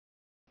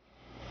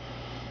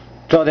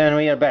So then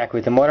we are back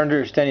with the modern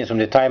understandings from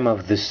the time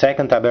of the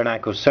Second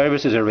Tabernacle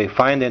services, a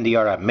refined and the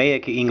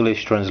Aramaic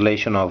English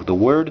translation of the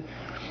word.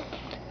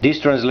 This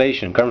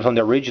translation comes from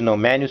the original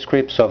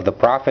manuscripts of the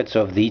prophets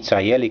of the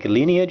Israelic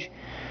lineage.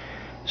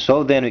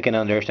 So then we can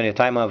understand the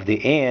time of the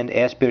end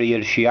as per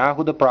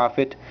Yeshayahu the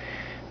prophet.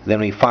 Then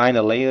we find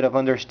a layer of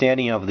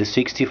understanding of the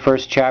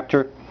 61st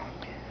chapter,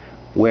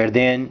 where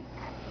then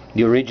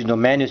the original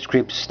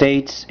manuscript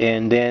states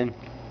and then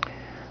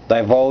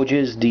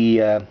divulges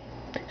the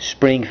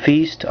spring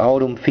feast,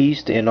 autumn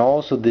feast, and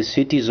also the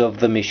cities of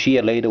the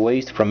Messiah laid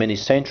waste for many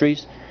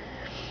centuries.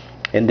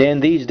 And then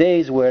these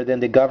days where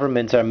then the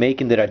governments are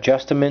making their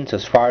adjustments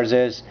as far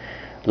as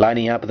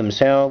lining up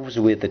themselves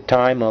with the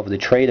time of the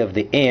trade of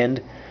the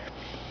end,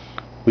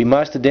 we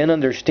must then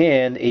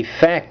understand a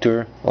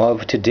factor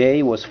of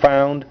today was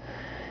found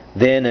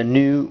then a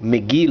new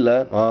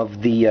Megillah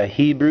of the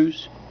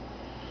Hebrews.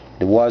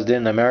 There was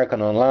then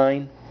American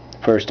Online,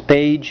 first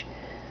page.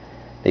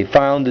 They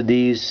found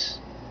these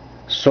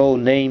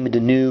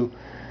so-named new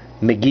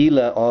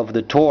Megillah of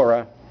the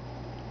Torah,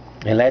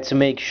 and let's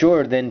make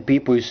sure then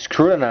people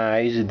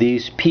scrutinize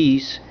this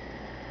piece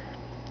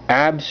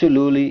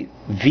absolutely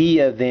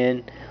via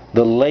then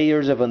the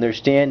layers of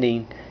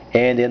understanding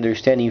and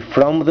understanding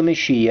from the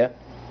Messiah,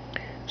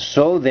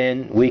 so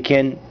then we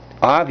can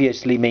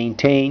obviously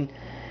maintain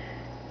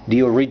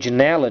the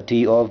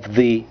originality of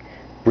the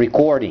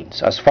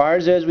recordings. As far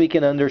as we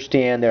can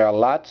understand, there are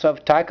lots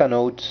of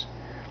takanotes,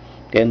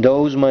 and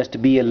those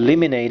must be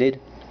eliminated,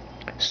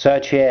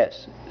 such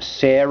as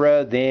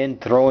Sarah then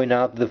throwing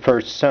out the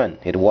first son.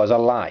 It was a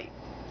lie.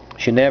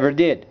 She never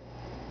did.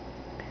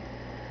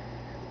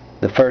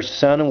 The first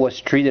son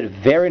was treated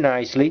very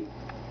nicely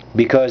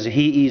because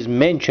he is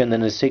mentioned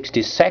in the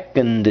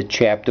 62nd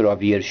chapter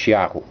of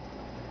Yeshayahu.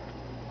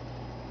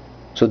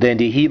 So then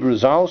the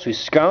Hebrews also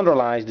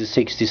scoundrelized the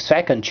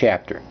 62nd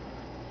chapter.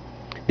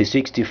 The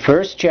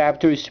 61st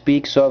chapter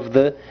speaks of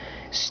the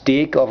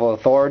stick of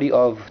authority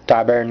of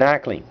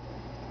tabernacling.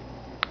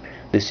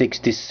 The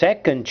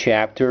 62nd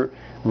chapter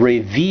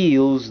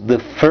reveals the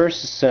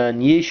first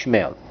son,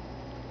 Ishmael.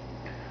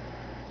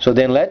 So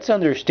then let's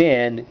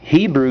understand,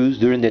 Hebrews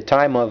during the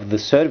time of the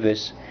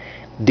service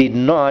did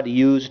not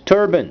use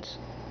turbans.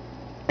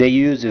 They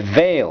used a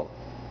veil.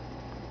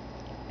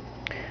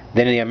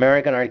 Then the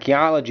American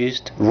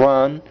archaeologist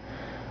Ron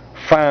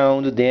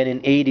found then in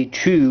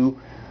 82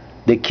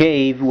 the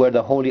cave where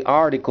the holy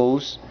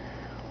articles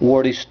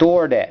were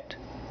stored at.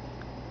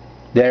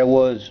 There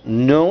was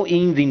no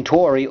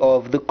inventory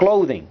of the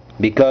clothing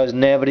because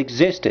never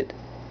existed.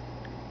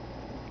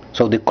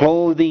 So the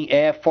clothing,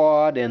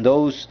 ephod, and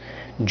those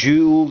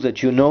jewels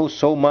that you know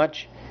so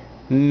much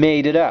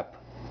made it up.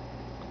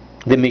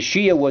 The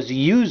Messiah was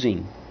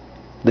using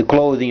the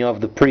clothing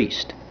of the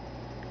priest.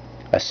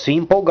 A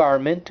simple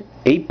garment,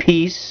 a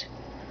piece.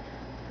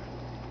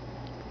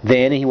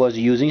 Then he was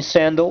using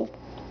sandal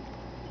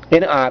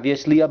and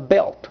obviously a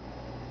belt.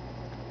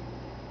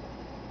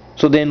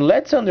 So then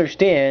let's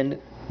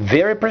understand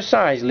very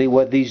precisely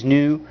what these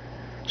new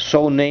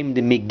so-named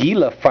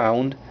Megillah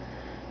found,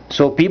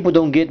 so people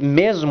don't get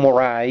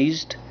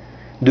mesmerized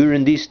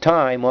during this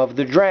time of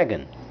the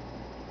dragon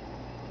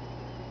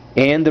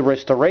and the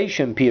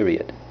restoration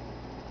period.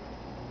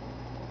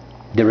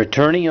 The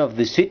returning of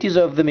the cities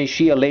of the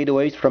Messiah laid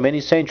waste for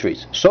many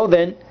centuries. So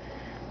then,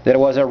 there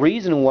was a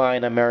reason why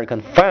an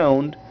American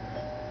found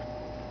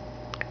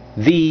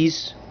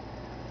these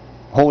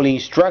holy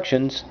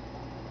instructions,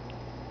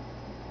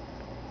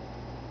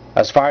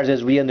 as far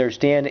as we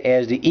understand,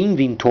 as the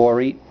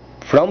inventory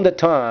from the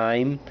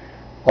time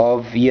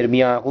of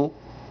Yirmiyahu,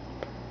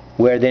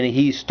 where then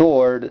he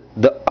stored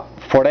the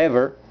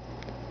forever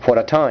for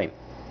a time.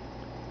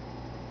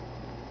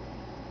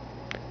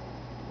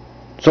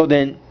 So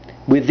then,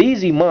 with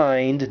these in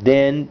mind,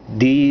 then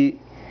the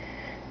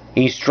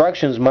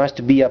instructions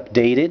must be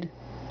updated.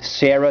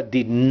 Sarah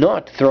did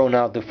not throw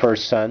out the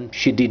first son.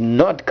 She did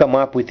not come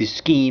up with the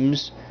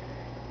schemes.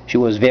 She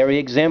was very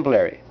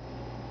exemplary.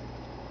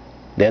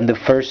 Then the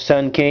first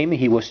son came.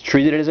 He was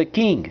treated as a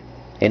king,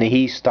 and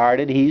he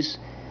started his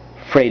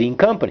freighting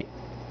company.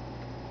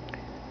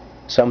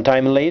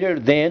 Sometime later,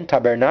 then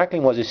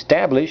tabernacling was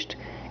established,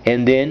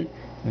 and then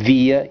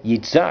via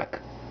Yitzhak.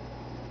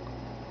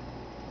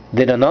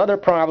 Then another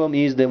problem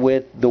is that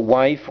with the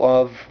wife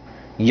of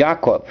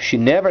Yaakov, she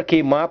never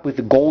came up with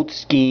the gold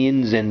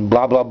skins and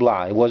blah blah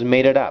blah. It was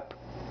made it up.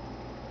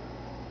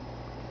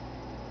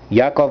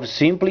 Yaakov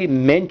simply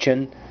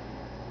mentioned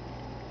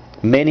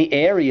many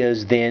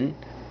areas then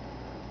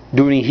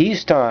during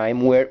his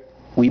time where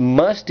we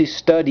must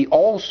study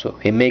also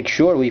and make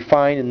sure we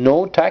find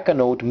no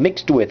takanot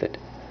mixed with it.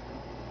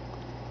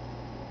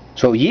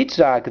 So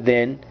Yitzhak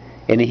then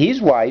and his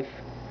wife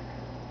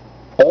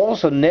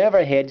also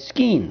never had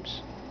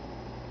schemes.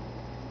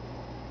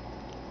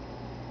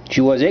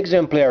 She was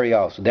exemplary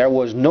also. There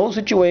was no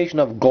situation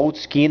of goat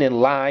skin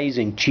and lies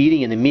and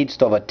cheating in the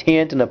midst of a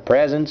tent in the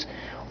presence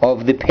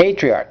of the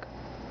patriarch.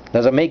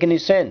 Doesn't make any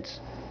sense.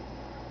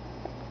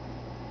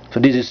 So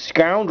these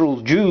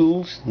scoundrel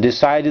Jews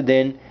decided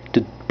then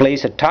to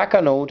place a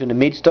taka note in the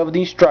midst of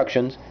the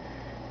instructions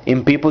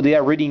in people that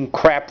are reading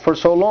crap for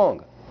so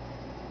long.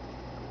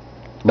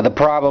 But the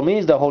problem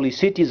is the holy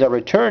cities are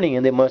returning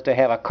and they must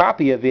have a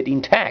copy of it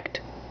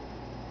intact.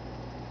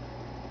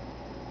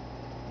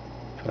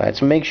 So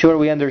let's make sure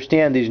we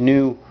understand this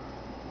new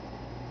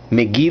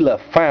Megillah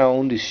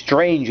found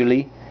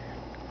strangely.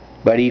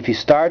 But if he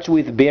starts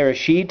with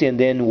Bereshit and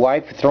then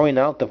wife throwing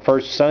out the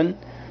first son,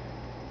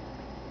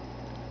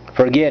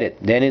 forget it.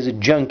 Then he's a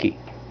junkie.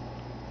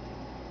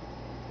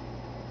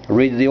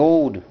 Read the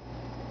old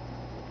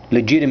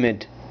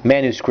legitimate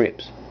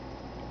manuscripts.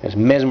 There's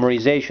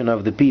mesmerization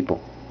of the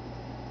people.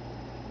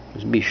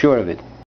 Just be sure of it.